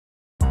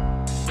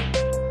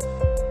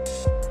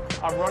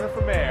I'm running for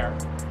mayor,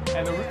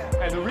 and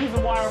the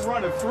reason why I'm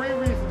running, 3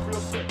 reasons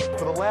real quick.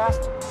 For the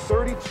last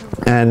 32...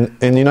 And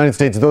in the United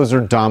States, those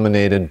are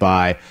dominated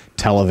by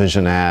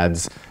television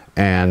ads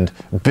and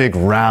big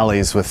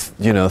rallies with,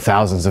 you know,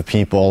 thousands of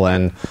people,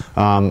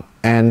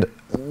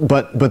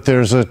 but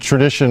there's a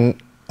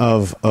tradition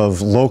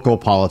of local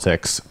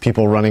politics,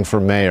 people running for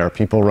mayor,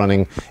 people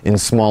running in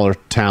smaller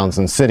towns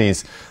and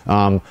cities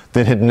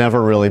that had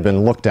never really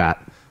been looked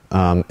at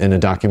in a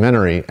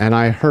documentary. And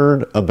I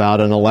heard about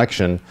an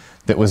election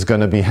that was going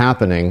to be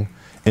happening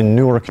in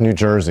Newark, New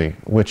Jersey,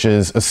 which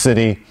is a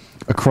city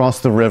across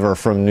the river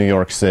from New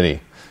York City.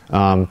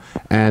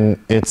 And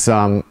it's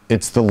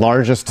the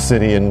largest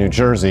city in New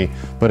Jersey,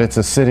 but it's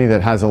a city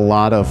that has a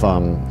lot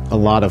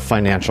of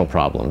financial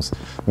problems.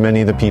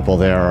 Many of the people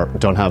there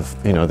don't have,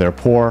 you know, they're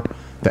poor.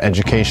 The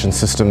education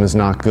system is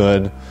not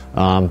good.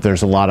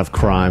 There's a lot of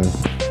crime.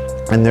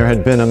 And there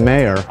had been a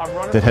mayor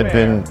that had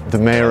been the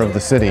mayor of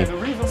the city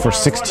for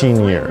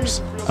 16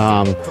 years.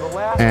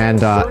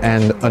 And a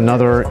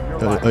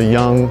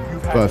young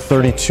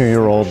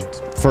 32-year-old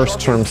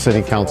first-term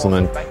city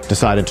councilman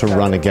decided to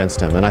run against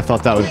him. And I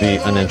thought that would be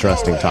an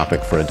interesting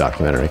topic for a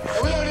documentary.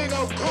 We don't need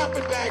no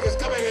carpetbaggers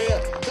coming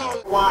here.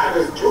 Wine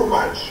is too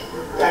much.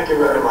 Thank you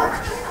very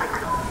much.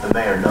 The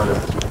mayor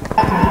noticed.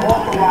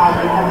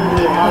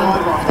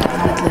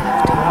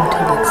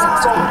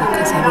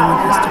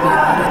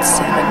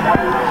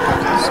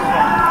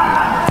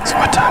 So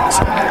what time is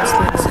it?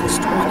 It's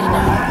 6:20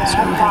 now, so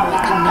we have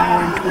like an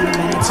hour and 20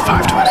 minutes. It's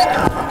 5:20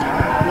 now.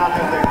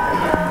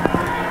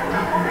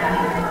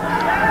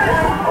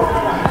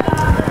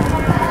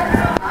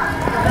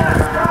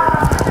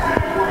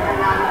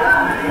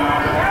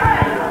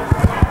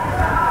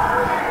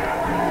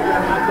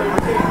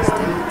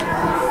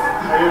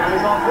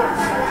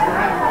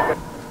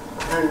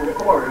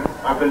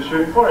 I've been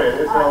shooting for you.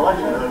 It's an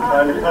election. I'm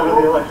trying to cover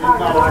the election. It's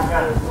not like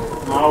that.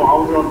 No, I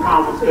was going to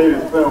confiscate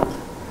his film.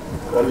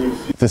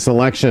 This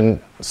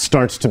election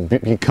starts to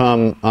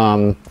become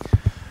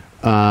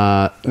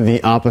the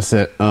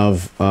opposite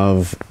of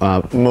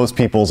most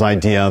people's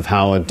idea of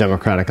how a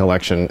democratic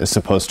election is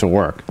supposed to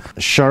work.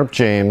 Sharpe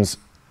James,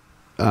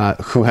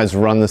 who has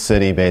run the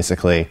city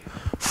basically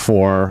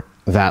for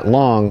that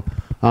long,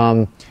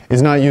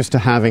 is not used to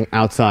having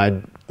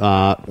outside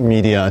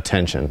media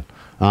attention.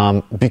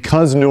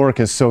 Because Newark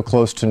is so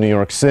close to New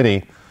York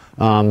City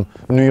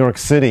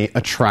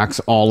attracts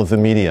all of the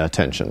media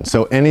attention.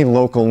 So any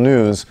local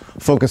news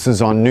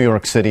focuses on New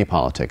York City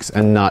politics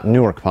and not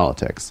Newark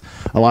politics.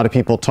 A lot of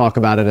people talk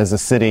about it as a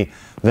city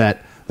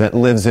that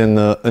lives in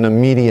a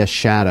media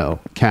shadow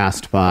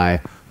cast by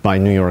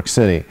New York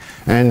City.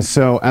 And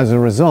so as a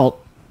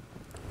result,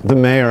 the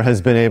mayor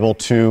has been able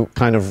to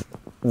kind of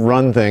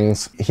run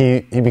things. He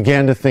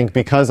began to think,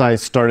 because I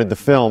started the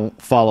film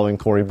following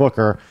Cory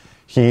Booker,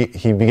 he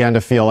began to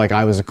feel like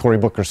I was a Cory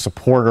Booker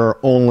supporter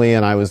only,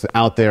 and I was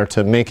out there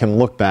to make him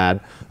look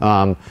bad.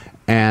 You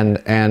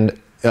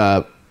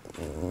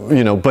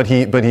know, but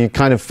he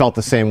kind of felt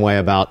the same way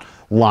about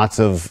lots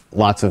of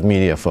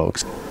media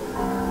folks. We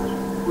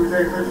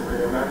take pictures for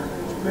you, man.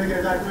 Make it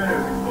a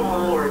documentary.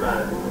 Don't worry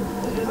about it.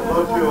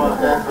 About you on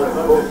that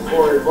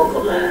Cory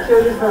Booker, man.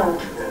 Kill your film.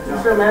 You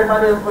film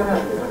everybody else but him.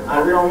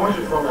 We don't want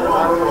you from that.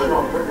 I don't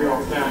want you to put me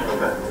on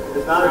camera.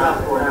 It's not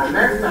about Cory.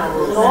 Next time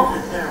we'll send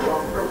your camera.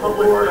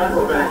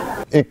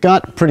 It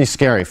got pretty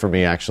scary for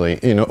me, actually.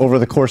 You know, over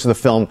the course of the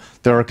film,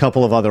 there are a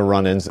couple of other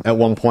run-ins. At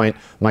one point,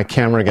 my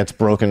camera gets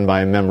broken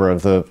by a member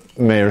of the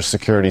mayor's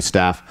security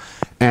staff.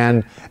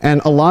 And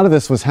a lot of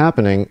this was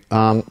happening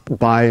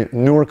by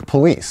Newark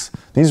police.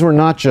 These were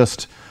not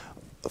just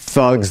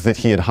thugs that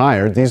he had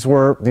hired. These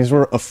were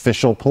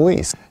official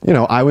police. You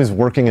know, I was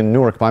working in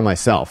Newark by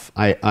myself.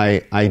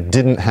 I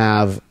didn't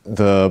have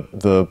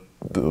the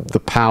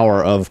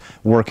power of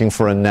working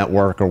for a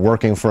network or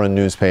working for a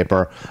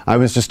newspaper. I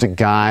was just a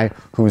guy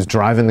who was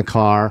driving the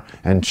car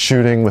and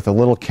shooting with a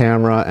little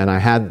camera, and I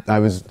had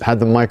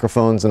the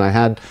microphones, and I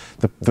had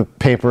the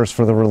papers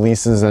for the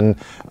releases, and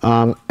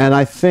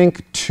I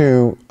think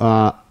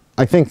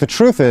the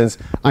truth is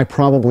I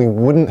probably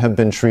wouldn't have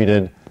been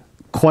treated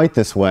quite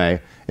this way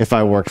if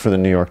I worked for the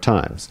New York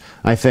Times.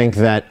 I think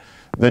that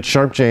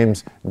Sharpe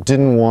James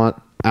didn't want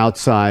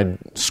outside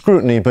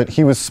scrutiny, but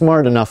he was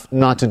smart enough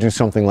not to do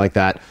something like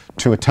that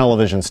to a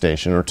television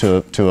station or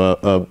to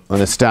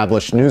an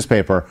established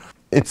newspaper.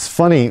 It's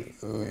funny,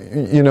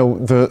 you know,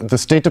 the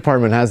State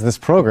Department has this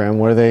program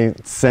where they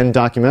send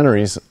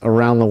documentaries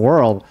around the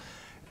world,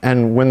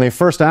 and when they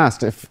first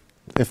asked if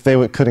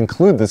they could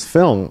include this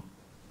film,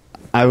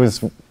 I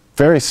was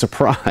very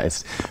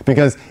surprised,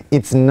 because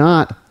it's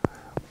not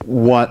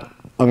what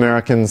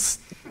Americans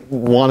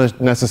want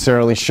to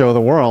necessarily show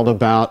the world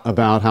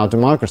about how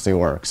democracy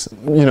works.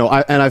 You know,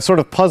 I've sort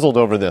of puzzled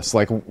over this.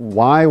 Like,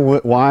 why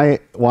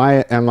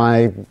am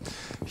I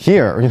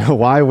here? You know,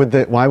 why would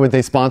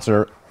they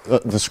sponsor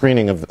the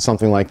screening of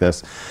something like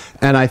this?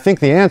 And I think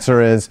the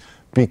answer is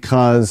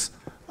because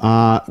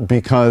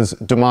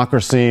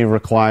democracy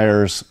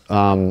requires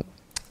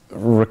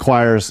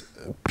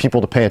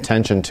people to pay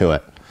attention to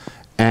it.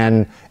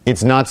 And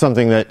it's not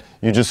something that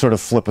you just sort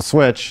of flip a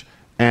switch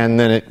and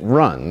then it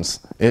runs.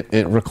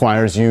 It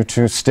requires you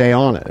to stay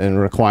on it, and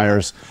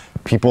requires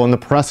people in the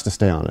press to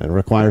stay on it. It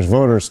requires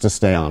voters to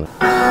stay on it.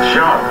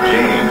 Sharp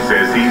James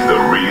says he's the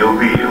real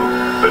deal.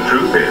 The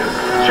truth is,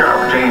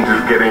 Sharp James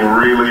is getting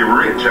really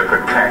rich at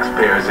the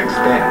taxpayers'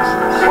 expense.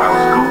 While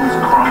schools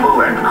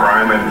crumble and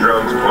crime and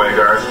drugs plague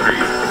our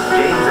streets,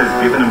 James has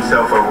given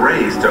himself a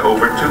raise to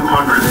over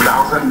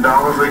 $200,000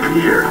 a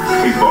year.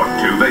 He's bought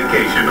 2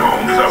 vacation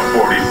homes, a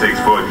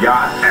 46-foot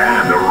yacht,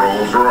 and a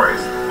Rolls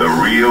Royce. The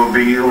real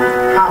deal?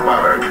 How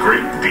about a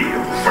great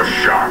deal for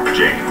Sharp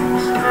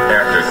James?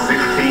 After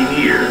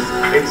 16 years,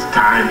 it's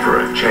time for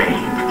a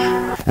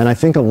change. And I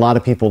think a lot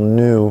of people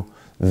knew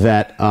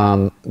that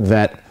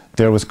that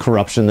there was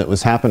corruption that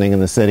was happening in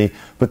the city,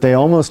 but they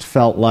almost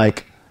felt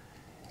like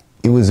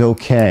it was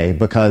okay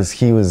because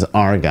he was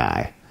our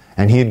guy.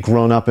 And he had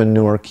grown up in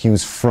Newark, he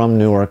was from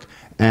Newark,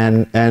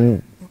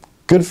 and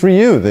good for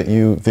you that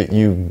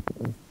you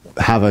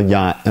have a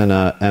yacht and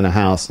a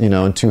house, you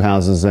know, and 2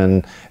 houses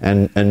and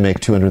make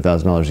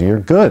 $200,000 a year.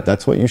 Good.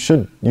 That's what you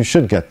should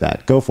get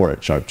that. Go for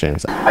it, Sharp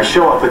James. I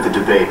show up at the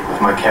debate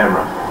with my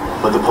camera,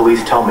 but the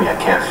police tell me I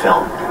can't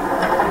film.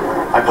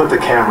 I put the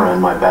camera in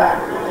my bag,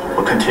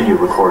 but continue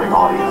recording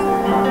audio.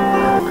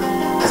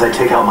 As I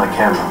take out my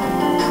camera,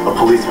 a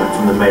policeman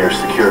from the mayor's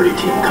security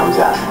team comes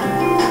at me.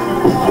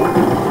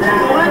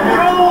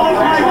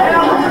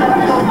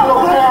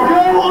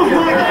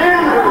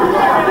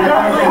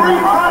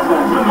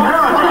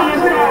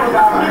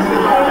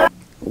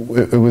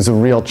 It was a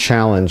real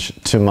challenge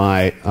to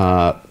my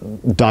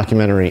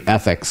documentary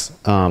ethics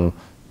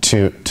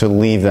to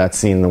leave that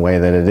scene the way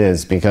that it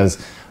is, because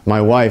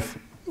my wife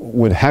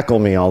would heckle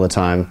me all the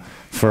time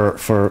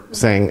for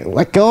saying,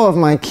 "Let go of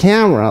my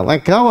camera,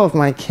 let go of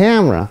my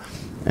camera."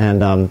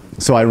 And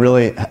so I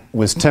really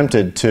was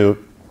tempted to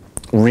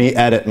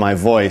re-edit my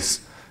voice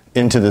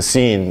into the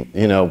scene,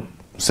 you know,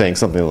 saying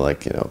something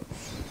like, you know,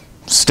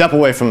 "Step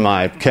away from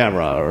my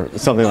camera," or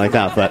something like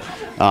that.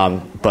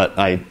 But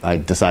I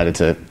decided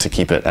to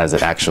keep it as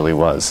it actually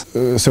was.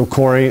 So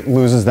Corey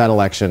loses that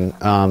election,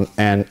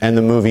 and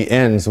the movie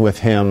ends with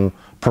him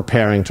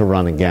preparing to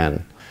run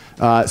again.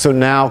 So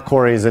now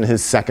Corey's in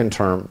his 2nd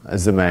term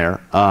as the mayor,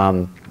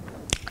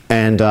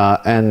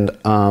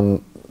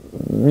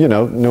 you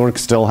know, Newark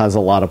still has a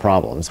lot of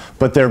problems.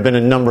 But there have been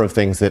a number of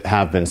things that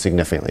have been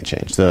significantly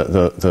changed.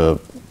 The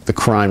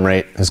crime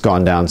rate has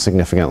gone down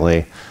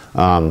significantly.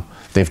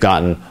 They've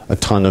gotten a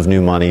ton of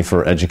new money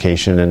for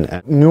education,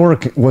 and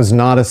Newark was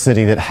not a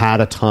city that had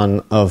a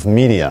ton of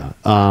media.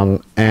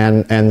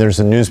 And there's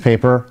a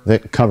newspaper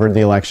that covered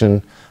the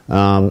election,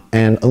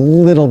 and a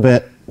little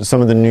bit,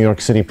 some of the New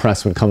York City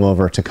press would come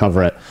over to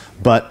cover it.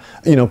 But,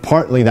 you know,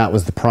 partly that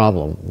was the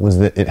problem, was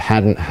that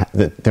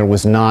that there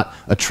was not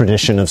a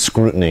tradition of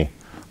scrutiny.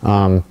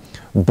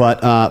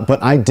 But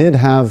I did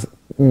have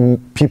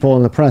people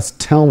in the press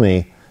tell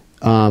me,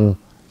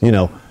 you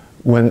know,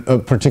 when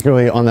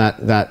particularly on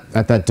at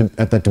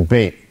that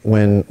debate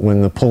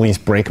when the police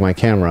break my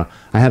camera,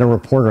 I had a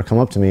reporter come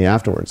up to me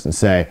afterwards and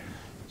say,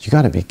 "You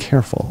got to be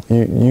careful.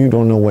 You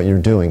don't know what you're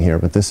doing here,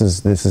 but this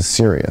is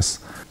serious."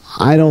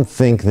 I don't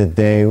think that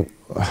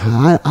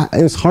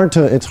it's hard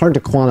to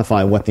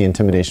quantify what the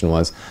intimidation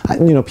was.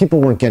 You know, people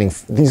weren't getting,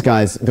 these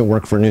guys that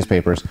work for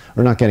newspapers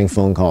are not getting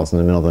phone calls in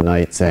the middle of the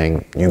night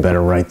saying, "You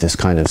better write this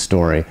kind of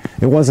story."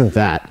 It wasn't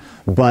that,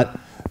 but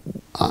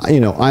you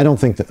know, I don't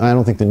think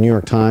the New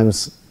York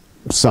Times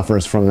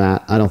suffers from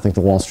that. I don't think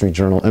the Wall Street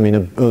Journal, I mean,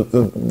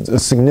 a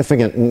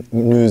significant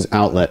news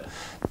outlet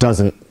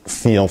doesn't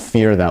feel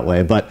fear that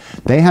way, but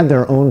they had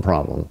their own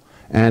problem.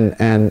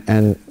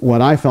 And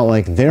what I felt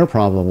like their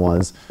problem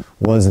was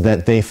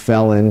that they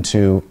fell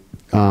into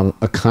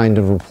a kind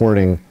of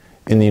reporting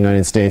in the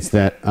United States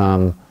that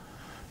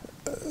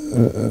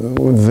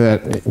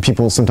that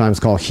people sometimes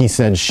call he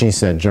said, she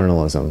said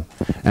journalism.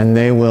 And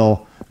they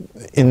will,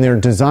 in their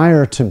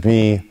desire to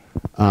be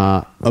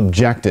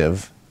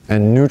objective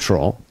and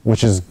neutral,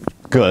 which is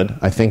good,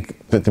 I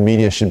think that the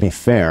media should be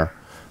fair,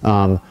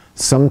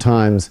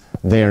 sometimes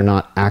they are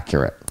not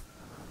accurate.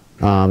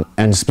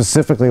 And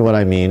specifically what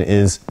I mean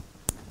is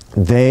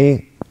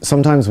they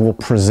sometimes will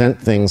present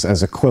things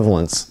as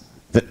equivalents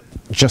that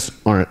just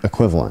aren't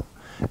equivalent.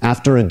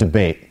 After a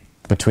debate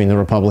between the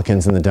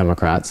Republicans and the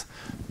Democrats,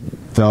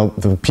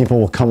 the people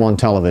will come on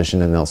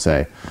television and they'll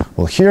say,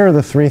 well, here are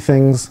the 3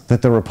 things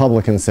that the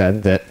Republicans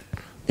said that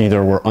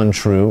either were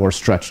untrue or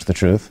stretched the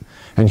truth,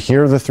 and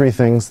here are the 3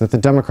 things that the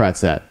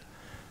Democrats said.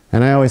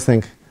 And I always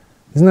think,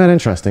 isn't that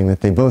interesting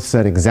that they both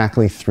said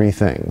exactly 3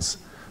 things?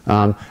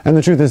 And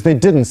the truth is they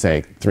didn't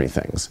say 3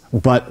 things,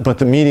 but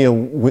the media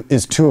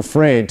is too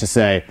afraid to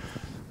say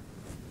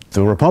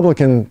the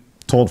Republican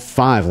told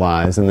 5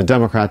 lies and the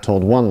Democrat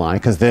told 1 lie,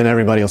 because then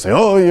everybody will say,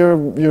 oh,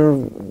 you're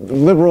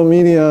liberal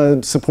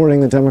media supporting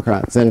the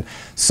Democrats. And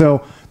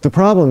so the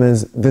problem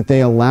is that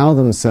they allow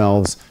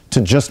themselves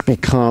to just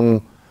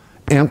become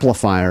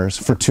amplifiers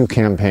for 2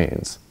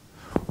 campaigns.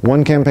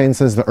 One campaign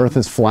says the earth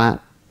is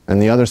flat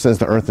and the other says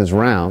the earth is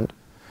round,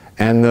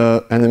 and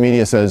the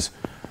media says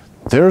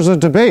there's a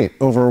debate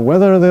over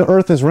whether the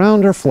earth is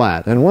round or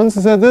flat, and one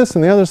said this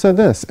and the other said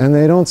this, and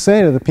they don't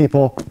say to the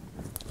people,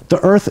 the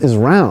earth is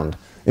round.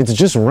 It's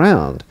just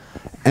round.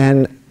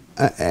 And,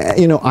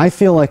 I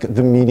feel like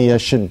the media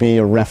should be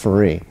a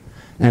referee,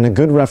 and a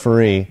good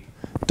referee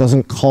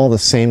doesn't call the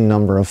same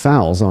number of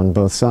fouls on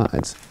both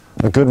sides.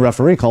 A good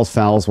referee calls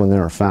fouls when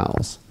there are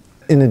fouls.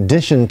 In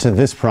addition to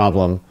this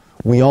problem,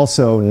 we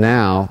also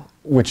now,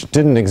 which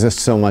didn't exist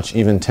so much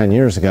even 10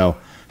 years ago,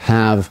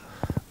 have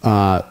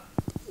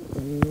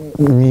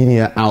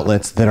media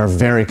outlets that are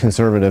very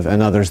conservative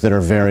and others that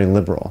are very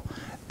liberal.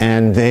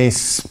 And they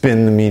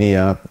spin the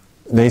media,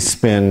 they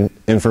spin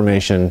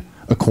information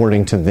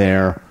according to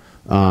their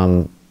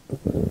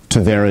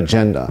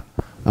agenda.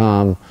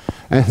 And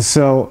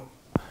so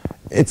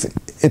it's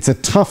a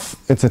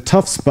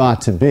tough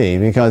spot to be,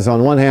 because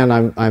on one hand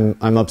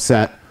I'm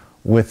upset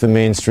with the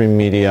mainstream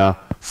media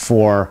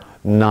for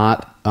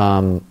not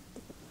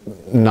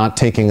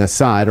taking a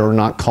side or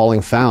not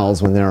calling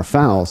fouls when there are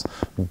fouls,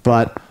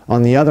 but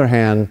on the other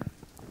hand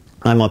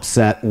I'm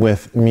upset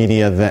with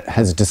media that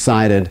has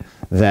decided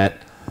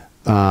that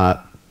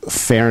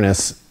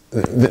fairness,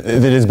 that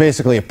is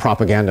basically a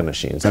propaganda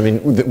machines. I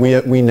mean,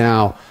 we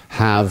now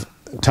have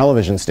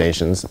television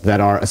stations that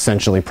are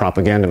essentially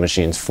propaganda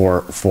machines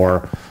for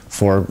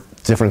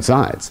different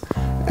sides,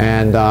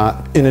 and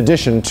in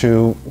addition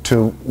to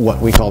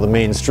what we call the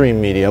mainstream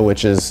media,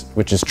 which is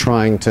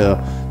trying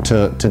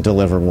to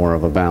deliver more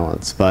of a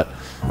balance. But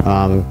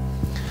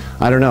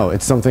I don't know.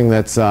 It's something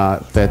that's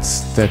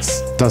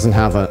doesn't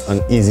have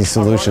an easy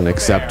solution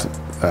except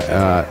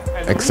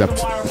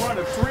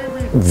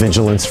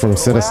vigilance from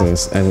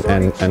citizens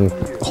and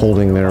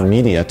holding their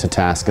media to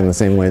task in the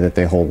same way that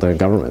they hold their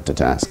government to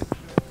task.